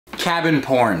cabin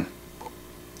porn.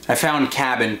 I found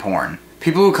cabin porn.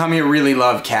 People who come here really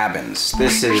love cabins.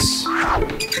 This is,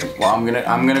 well, I'm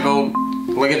gonna go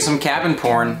look at some cabin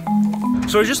porn.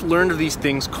 So I just learned of these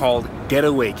things called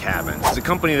getaway cabins. It's a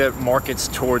company that markets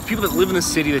towards people that live in the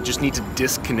city that just need to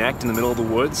disconnect in the middle of the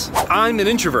woods. I'm an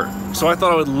introvert, so I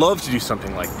thought I would love to do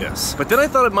something like this. But then I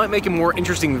thought it might make a more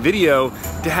interesting video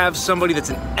to have somebody that's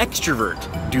an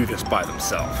extrovert do this by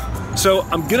themselves. So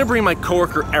I'm gonna bring my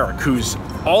coworker Eric, who's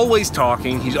always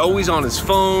talking, he's always on his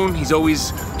phone, he's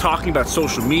always talking about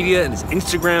social media and his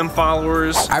Instagram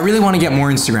followers. I really want to get more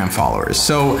Instagram followers,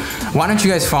 so why don't you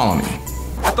guys follow me?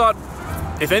 I thought,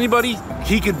 if anybody,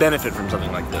 he could benefit from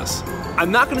something like this.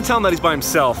 I'm not gonna tell him that he's by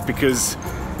himself because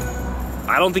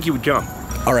I don't think he would come.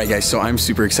 Alright guys, so I'm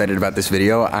super excited about this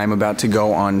video. I'm about to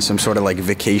go on some sort of like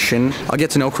vacation. I'll get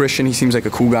to know Christian. He seems like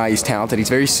a cool guy. He's talented. He's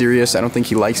very serious. I don't think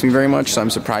he likes me very much, so I'm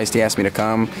surprised he asked me to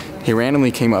come. He randomly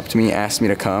came up to me, asked me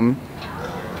to come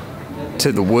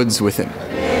to the woods with him.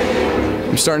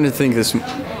 I'm starting to think this,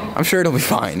 I'm sure it'll be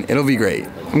fine. It'll be great.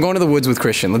 I'm going to the woods with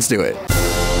Christian. Let's do it.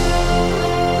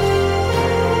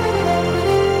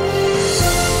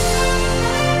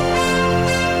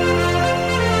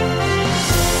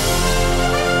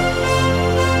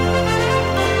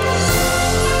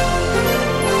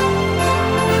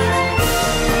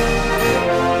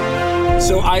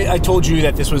 So I told you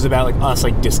that this was about like us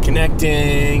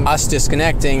disconnecting. Us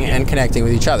disconnecting and connecting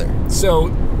with each other. So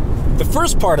the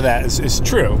first part of that is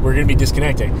true. We're gonna be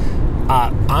disconnecting.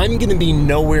 I'm gonna be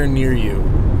nowhere near you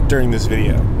during this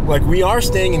video. Like, we are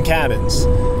staying in cabins,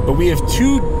 but we have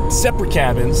two separate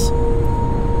cabins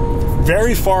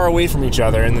very far away from each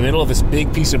other in the middle of this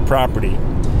big piece of property.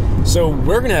 So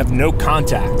we're gonna have no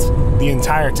contact the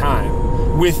entire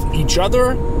time with each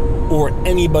other or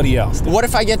anybody else. What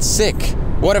if I get sick?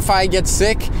 What if I get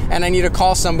sick and I need to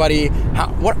call somebody?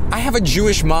 I have a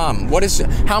Jewish mom.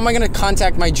 How am I gonna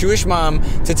contact my Jewish mom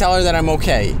to tell her that I'm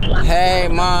okay? Hey,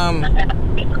 Mom.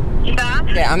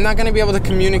 Okay, I'm not gonna be able to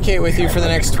communicate with you for the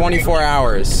next 24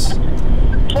 hours.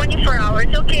 24 hours,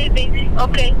 okay, baby,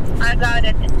 okay, I got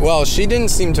it. Well, she didn't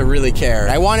seem to really care.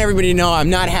 I want everybody to know I'm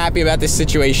not happy about this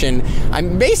situation.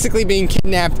 I'm basically being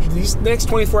kidnapped. These next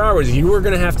 24 hours, you are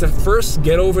gonna have to first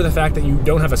get over the fact that you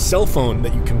don't have a cell phone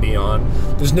that you can be on.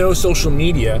 There's no social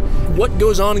media. What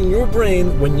goes on in your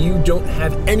brain when you don't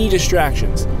have any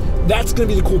distractions? That's gonna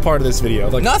be the cool part of this video.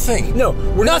 Like, nothing. No,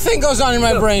 nothing goes on in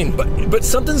my brain. But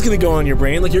something's gonna go on in your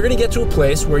brain. Like, you're gonna get to a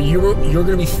place where you're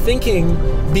gonna be thinking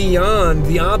beyond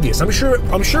the obvious. I'm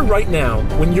sure right now,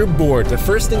 when you're bored, the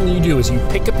first thing you do is you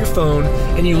pick up your phone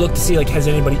and you look to see, like, has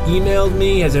anybody emailed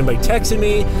me? Has anybody texted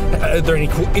me? Are there any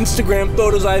cool Instagram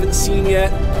photos I haven't seen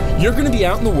yet? You're gonna be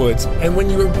out in the woods, and when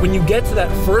you get to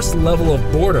that first level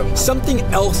of boredom, something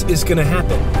else is gonna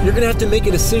happen. You're gonna have to make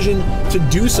a decision to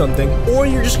do something, or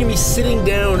you're just gonna be sitting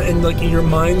down and like your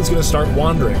mind's gonna start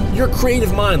wandering. Your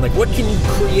creative mind, like, what can you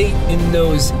create in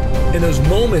those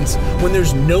moments when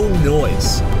there's no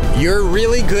noise? You're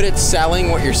really good at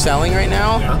selling what you're selling right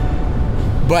now.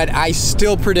 Yeah. But I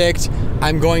still predict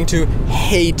I'm going to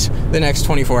hate the next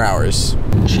 24 hours.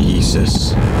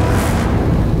 Jesus.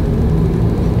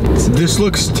 This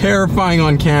looks terrifying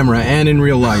on camera and in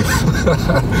real life.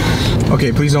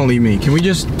 Okay, please don't leave me. Can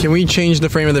we change the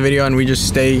frame of the video and we just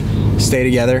stay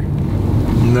together?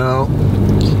 No.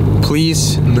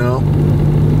 Please? No.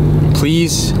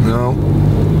 Please? No.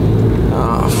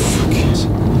 Oh,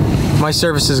 fuck. My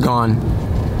service is gone.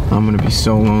 I'm gonna be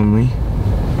so lonely.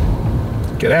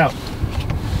 Get out.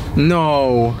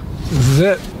 No. This is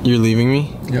it. You're leaving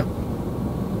me? Yep.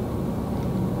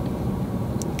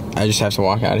 I just have to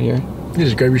walk out of here? You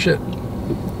just grab your shit.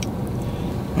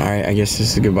 Alright, I guess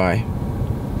this is goodbye.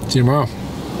 See you tomorrow.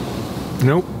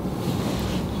 Nope.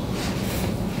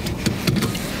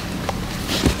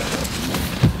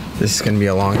 This is gonna be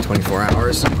a long 24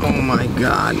 hours. Oh my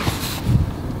god.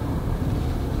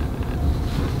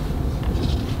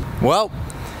 Well,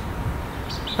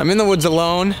 I'm in the woods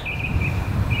alone.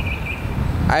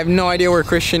 I have no idea where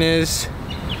Christian is.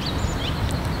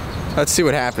 Let's see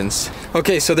what happens.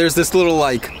 Okay, so there's this little,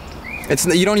 like,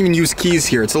 you don't even use keys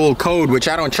here. It's a little code, which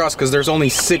I don't trust because there's only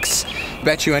 6.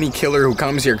 Bet you any killer who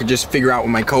comes here could just figure out what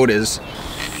my code is.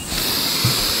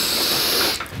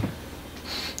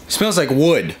 Smells like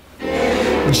wood.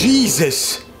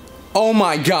 Jesus. Oh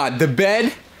my god, the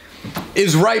bed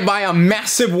is right by a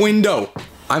massive window.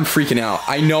 I'm freaking out.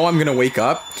 I know I'm gonna wake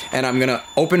up and I'm gonna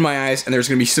open my eyes and there's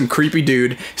gonna be some creepy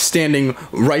dude standing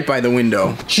right by the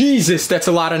window. Jesus, that's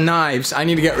a lot of knives. I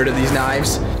need to get rid of these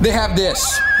knives. They have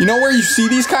this. You know where you see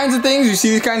these kinds of things? You see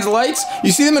these kinds of lights?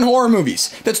 You see them in horror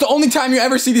movies. That's the only time you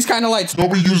ever see these kind of lights.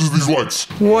 Nobody uses these lights.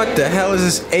 What the hell is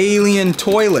this alien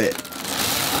toilet?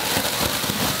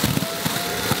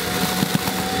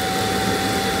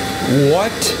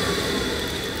 What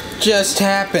just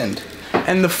happened?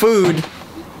 And the food,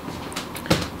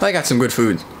 they got some good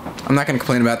food. I'm not gonna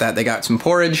complain about that. They got some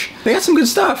porridge. They got some good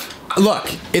stuff.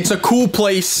 Look, it's a cool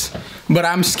place, but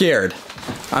I'm scared.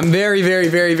 I'm very, very,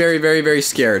 very, very, very, very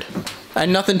scared. I had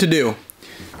nothing to do. All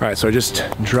right, so I just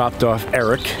dropped off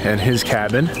Eric and his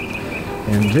cabin,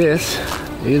 and this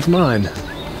is mine.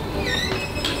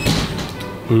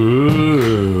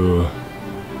 Ooh.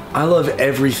 I love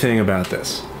everything about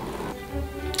this.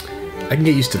 I can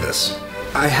get used to this.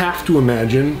 I have to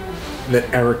imagine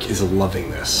that Eric is loving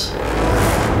this.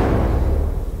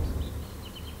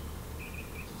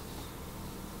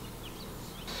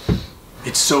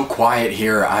 It's so quiet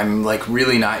here. I'm like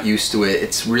really not used to it.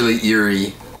 It's really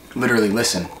eerie. Literally,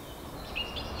 listen.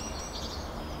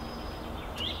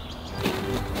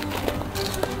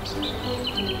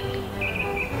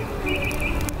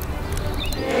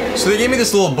 So they gave me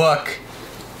this little book.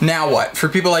 Now what? For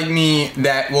people like me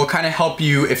that will kind of help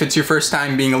you if it's your first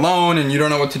time being alone and you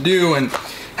don't know what to do and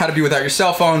how to be without your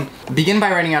cell phone. Begin by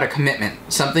writing out a commitment,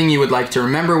 something you would like to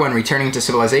remember when returning to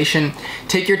civilization.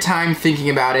 Take your time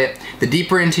thinking about it. The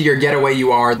deeper into your getaway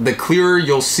you are, the clearer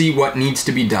you'll see what needs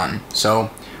to be done. So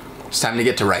it's time to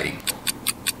get to writing.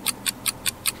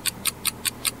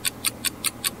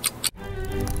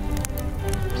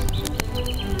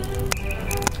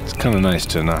 It's kind of nice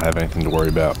to not have anything to worry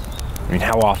about. I mean,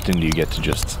 how often do you get to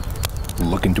just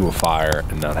look into a fire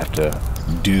and not have to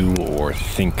do or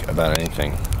think about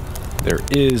anything? There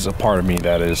is a part of me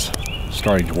that is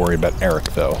starting to worry about Eric,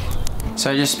 though.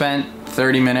 So I just spent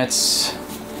 30 minutes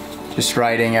just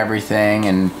writing everything,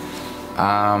 and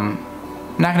I'm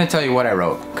not gonna tell you what I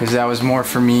wrote, because that was more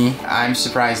for me. I'm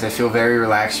surprised. I feel very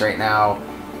relaxed right now.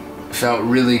 It felt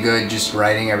really good just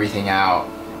writing everything out.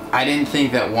 I didn't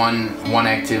think that one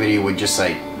activity would just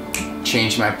like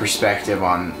change my perspective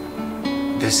on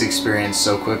this experience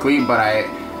so quickly, but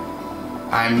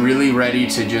I'm really ready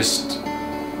to just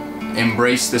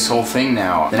embrace this whole thing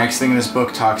now. The next thing in this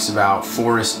book talks about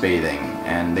forest bathing,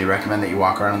 and they recommend that you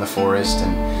walk around in the forest,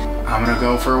 and I'm gonna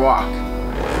go for a walk.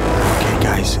 Okay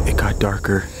guys, it got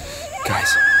darker.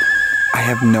 Guys, I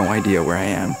have no idea where I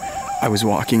am. I was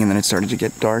walking and then it started to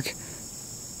get dark.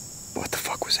 What the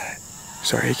fuck was that?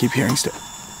 Sorry, I keep hearing stuff.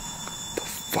 The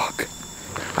fuck?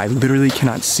 I literally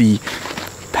cannot see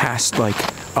past like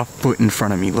a foot in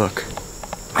front of me. Look,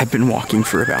 I've been walking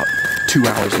for about 2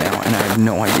 hours now and I have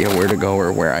no idea where to go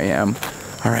or where I am.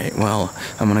 All right, well,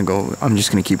 I'm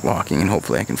just gonna keep walking and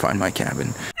hopefully I can find my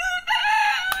cabin.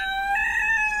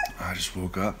 I just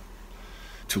woke up.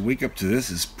 To wake up to this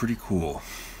is pretty cool.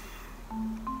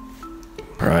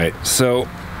 All right, so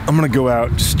I'm gonna go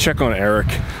out, just check on Eric.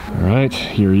 All right,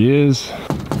 here he is.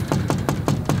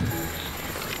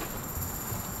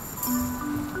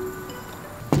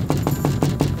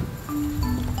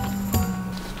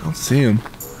 Don't see him.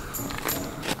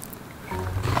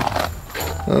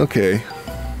 Okay.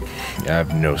 Yeah, I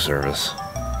have no service.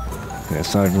 Yeah,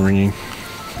 it's not even ringing.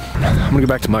 I'm gonna go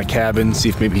back to my cabin, see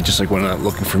if maybe he just like went out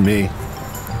looking for me.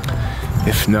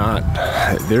 If not,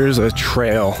 there's a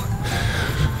trail.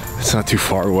 It's not too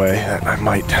far away. I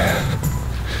might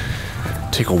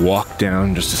take a walk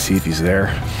down just to see if he's there.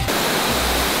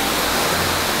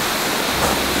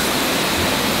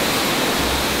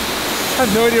 I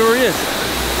have no idea where he is.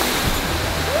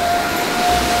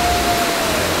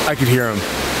 I could hear him.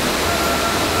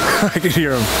 I could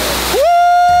hear him.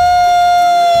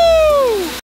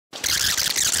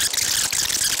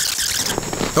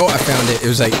 Oh, I found it. It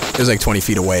was like 20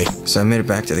 feet away. So I made it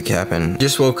back to the cabin.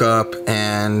 Just woke up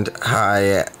and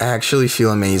I actually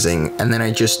feel amazing. And then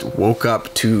I just woke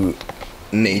up to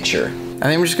nature. I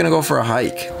think we're just gonna go for a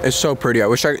hike. It's so pretty. I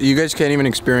wish you guys can't even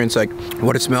experience like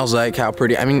what it smells like, how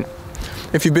pretty. I mean,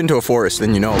 if you've been to a forest,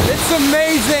 then you know. It's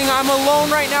amazing. I'm alone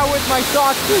right now with my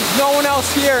thoughts. There's no one else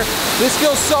here. This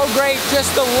feels so great.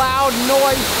 Just the loud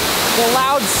noise, the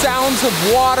loud sounds of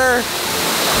water.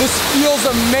 This feels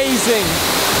amazing.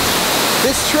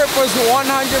 This trip was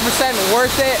 100%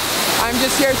 worth it. I'm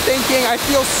just here thinking, I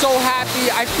feel so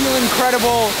happy. I feel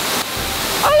incredible.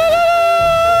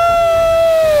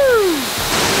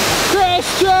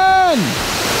 Christian!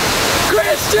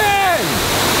 Christian!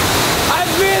 I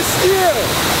missed you!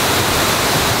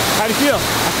 How do you feel?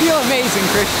 I feel amazing,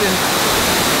 Christian.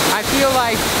 feel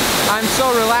like I'm so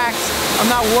relaxed. I'm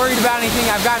not worried about anything.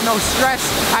 I've got no stress.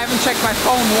 I haven't checked my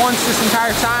phone once this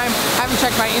entire time. I haven't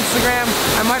checked my Instagram.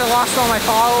 I might have lost all my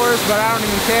followers, but I don't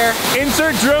even care.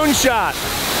 Insert drone shot.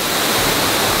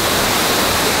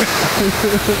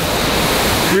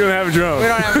 We don't have a drone. We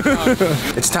don't have a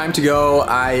drone. It's time to go.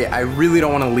 I really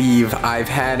don't want to leave. I've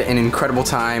had an incredible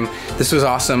time. This was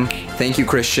awesome. Thank you,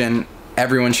 Christian.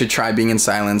 Everyone should try being in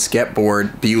silence, get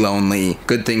bored, be lonely.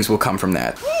 Good things will come from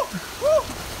that.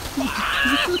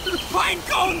 Pine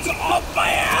cones off my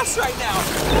ass right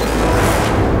now.